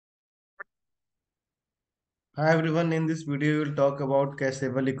Hi everyone, in this video we will talk about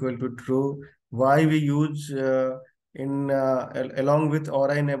cacheable equal to true, why we use along with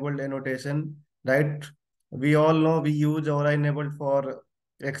aura enabled annotation, right? We all know we use aura enabled for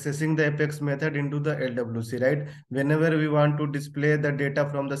accessing the apex method into the LWC, right? Whenever we want to display the data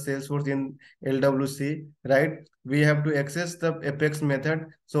from the Salesforce in LWC, right? We have to access the apex method.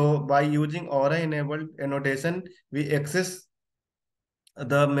 So by using aura enabled annotation, we access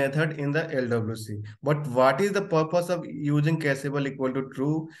the method in the LWC. But what is the purpose of using cacheable equal to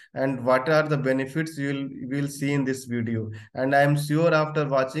true, and what are the benefits you will see in this video? And I am sure after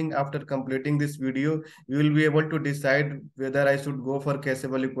completing this video, you will be able to decide whether I should go for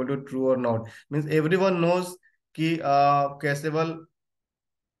cacheable equal to true or not. Means everyone knows कि cacheable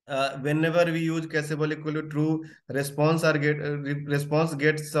whenever we use cacheable equal to true, response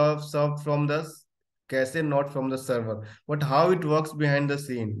gets served from the cache, not from the server. But how it works behind the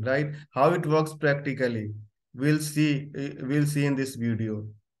scene, right? How it works practically, we'll see in this video.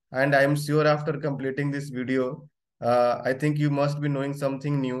 And I'm sure after completing this video, I think you must be knowing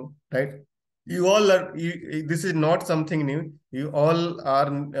something new, right? This is not something new. You all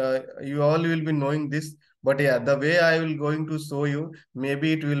will be knowing this, but yeah, the way I will going to show you,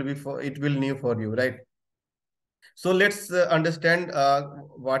 maybe it will new for you, right? So let's understand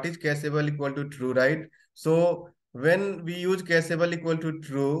what is cacheable equal to true, right? So when we use cacheable equal to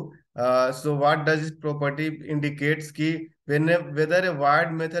true, so what does this property indicates ki whether a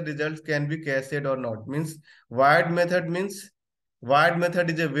wired method results can be cached or not. Wired method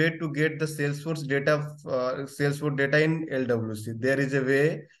is a way to get the Salesforce data in LWC. There is a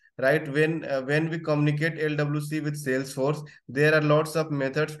way, right? When we communicate LWC with Salesforce, there are lots of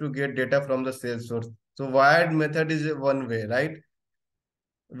methods to get data from the Salesforce. So wired method is one way, right?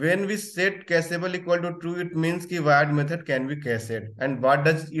 When we set cacheable equal to true, it means ki wired method can be cached. And what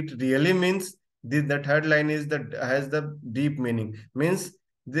does it really means? The third line is that has the deep meaning.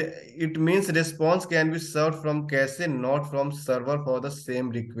 It means response can be served from cache, not from server for the same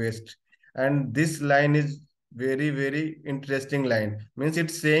request. And this line is very interesting line. Means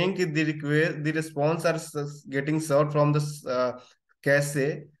it's saying that the response are getting served from the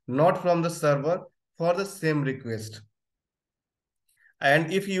cache, not from the server for the same request.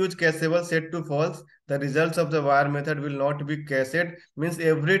 And if you use cacheable set to false, the results of the wire method will not be cached. Means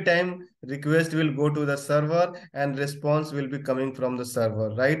every time request will go to the server and response will be coming from the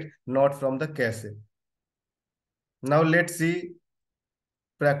server, right? Not from the cache. Now let's see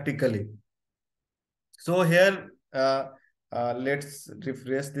practically. So here, let's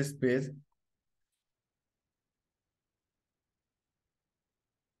refresh this page.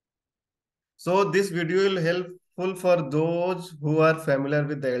 So this video will helpful for those who are familiar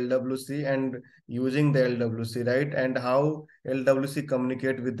with the LWC and using the LWC, right? And how LWC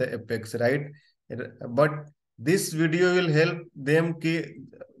communicate with the Apex, right? But this video will help them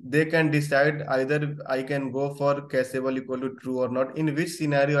they can decide either I can go for cacheable equal to true or not, in which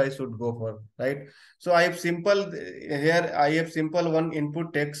scenario I should go for, right? So I have simple one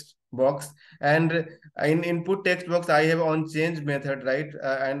input text box, and in input text box I have on change method, right?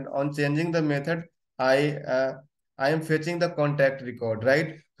 And on changing the method, I uh, I am fetching the contact record,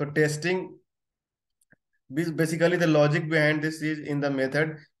 right? So testing, basically the logic behind this is in the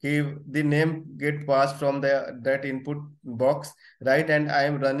method the name get passed from that input box, right? And I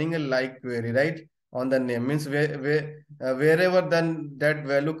am running a like query, right? On the name means wherever then that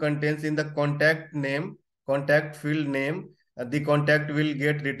value contains in the contact field name, the contact will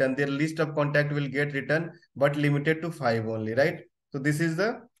get written, their list of contact will get written, but limited to 5 only, right? So this is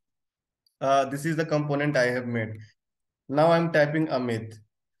the component I have made. Now I'm typing Amit,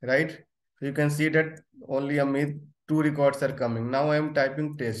 right? So you can see that only Amit, two records are coming. Now I'm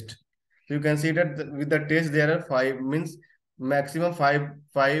typing test. So you can see that with the test there are 5, means maximum five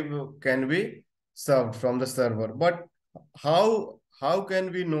can be served from the server. But how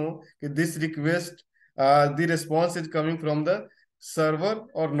can we know if this request, the response is coming from the server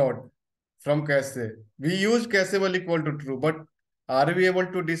or not from cache? We use cacheable equal to true, but are we able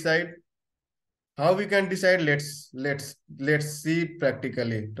to decide? How we can decide? Let's see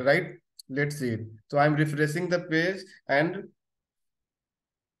practically, right? Let's see it. So I'm refreshing the page, and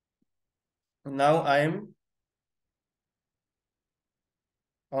now I am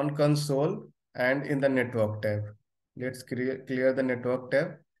on console and in the network tab. Let's clear the network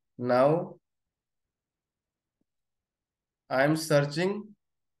tab. Now I am searching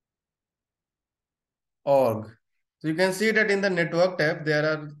org. So you can see that in the network tab there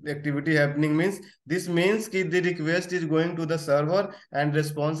are activity happening, means this means that the request is going to the server and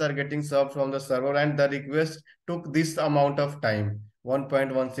response are getting served from the server, and the request took this amount of time,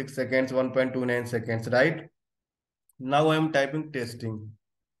 1.16 seconds, 1.29 seconds, right? Now I am typing testing.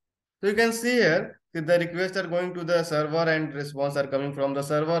 So you can see here that the requests are going to the server and response are coming from the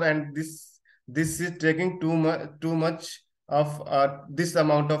server, and this is taking too much of this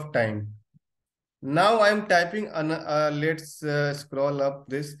amount of time. Now I am typing let's scroll up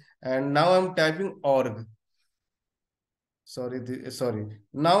this, and now I'm typing org. Sorry.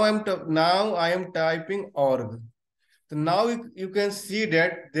 Now I am typing org. So now you can see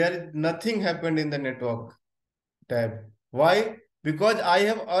that there is nothing happened in the network tab. Why? Because I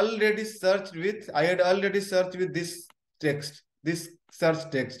had already searched with this text, this search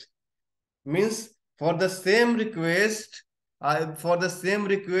text. Means for the same request,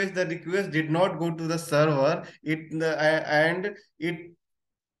 the request did not go to the server. It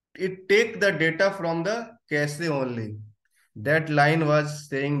take the data from the cache only. That line was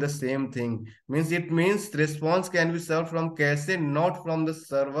saying the same thing. Means response can be served from cache, not from the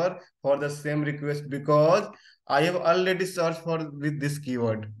server for the same request, because I have already searched for with this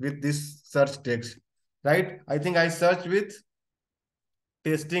keyword, with this search text. Right? I think I searched with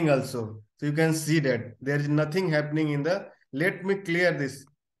testing also. So you can see that there is nothing happening in the, let me clear this.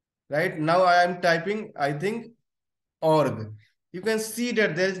 Right? Now I am typing, I think, org. You can see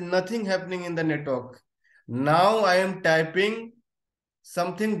that there is nothing happening in the network. Now I am typing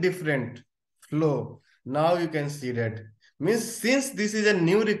something different, flow. Now you can see that. Means since this is a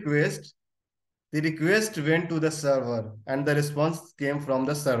new request, the request went to the server and the response came from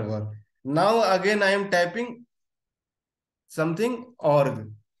the server. Now again I am typing something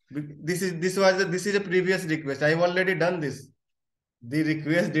org. This is a previous request. I have already done this. The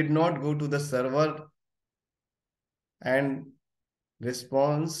request did not go to the server and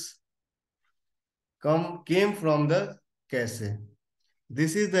response came from the cache.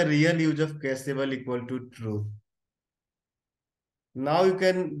 This is the real use of cacheable equal to true. Now you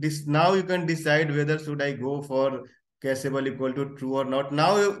can decide whether should I go for cacheable equal to true or not.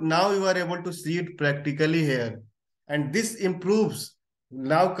 Now you are able to see it practically here, and this improves.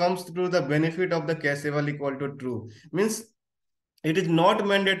 Now comes through the benefit of the cacheable equal to true. Means it is not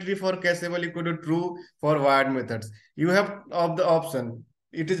mandatory for cacheable equal to true for wired methods. You have of the option.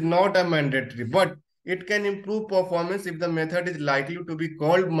 It is not a mandatory, but it can improve performance if the method is likely to be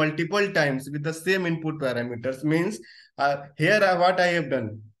called multiple times with the same input parameters. Means here what I have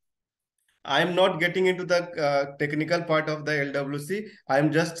done. I am not getting into the technical part of the LWC. I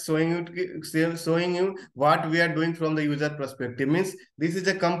am just showing you what we are doing from the user perspective. Means this is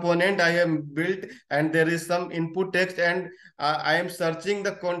a component I have built, and there is some input text, and I am searching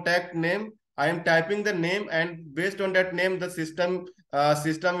the contact name. I am typing the name, and based on that name, the system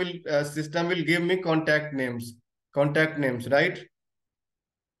will give me contact names, right?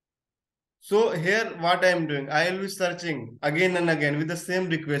 So here what I am doing, I will be searching again and again with the same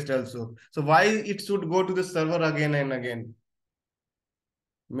request also. So why it should go to the server again and again?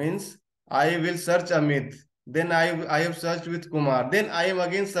 Means I will search Amit. Then I have searched with Kumar. Then I am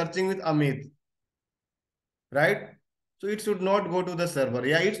again searching with Amit. Right? So it should not go to the server.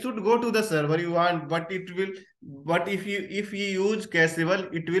 Yeah, it should go to the server you want, but if you use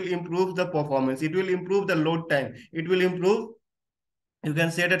Cacheable, it will improve the performance. It will improve the load time. It will improve, you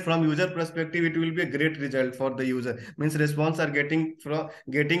can say that from user perspective it will be a great result for the user. Means response are getting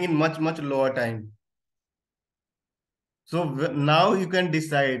in much lower time. So now you can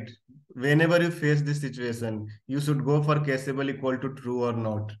decide whenever you face this situation, you should go for cacheable equal to true or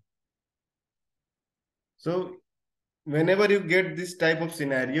not. So whenever you get this type of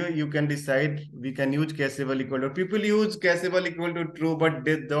scenario, you can decide we can use cacheable equal to. People use cacheable equal to true, but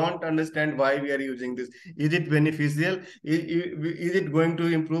they don't understand why we are using this. Is it beneficial? Is it going to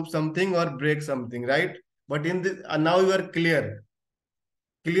improve something or break something, right? But in this, now you are clear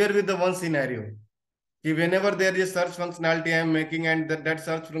with the one scenario. Whenever there is search functionality I am making, and that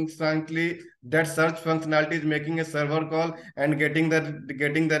search functionality is making a server call and getting that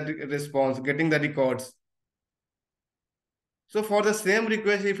response, getting the records. So for the same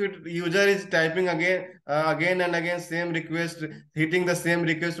request, if user is typing again and again same request, hitting the same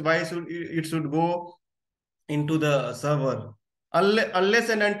request, why should it should go into the server? Unless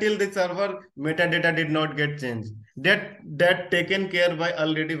and until the server metadata did not get changed. That taken care by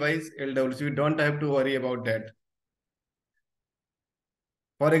already by LWC. We don't have to worry about that.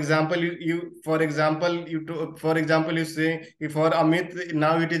 For example, you say if for Amit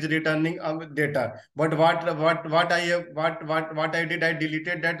now it is returning data. But what I did, I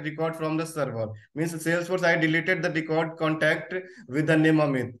deleted that record from the server. Means Salesforce, I deleted the record contact with the name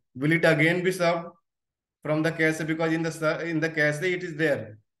Amit. Will it again be served from the cache? Because in the cache it is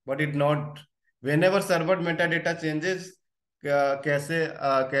there, but it not. Whenever server metadata changes,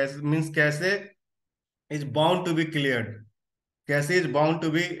 cache means cache is bound to be cleared. Cache is bound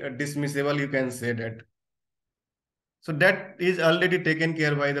to be dismissible, you can say that. So that is already taken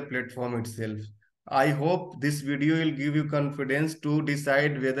care by the platform itself. I hope this video will give you confidence to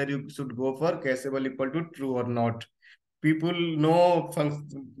decide whether you should go for cacheable equal to true or not. People know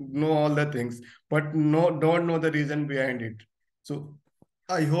all the things, but don't know the reason behind it. So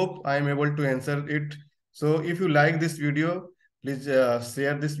I hope I am able to answer it. So if you like this video, please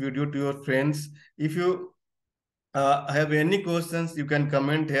share this video to your friends. If you have any questions, you can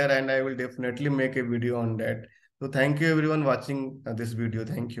comment here and I will definitely make a video on that. So thank you everyone watching this video.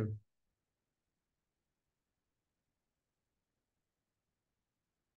 Thank you.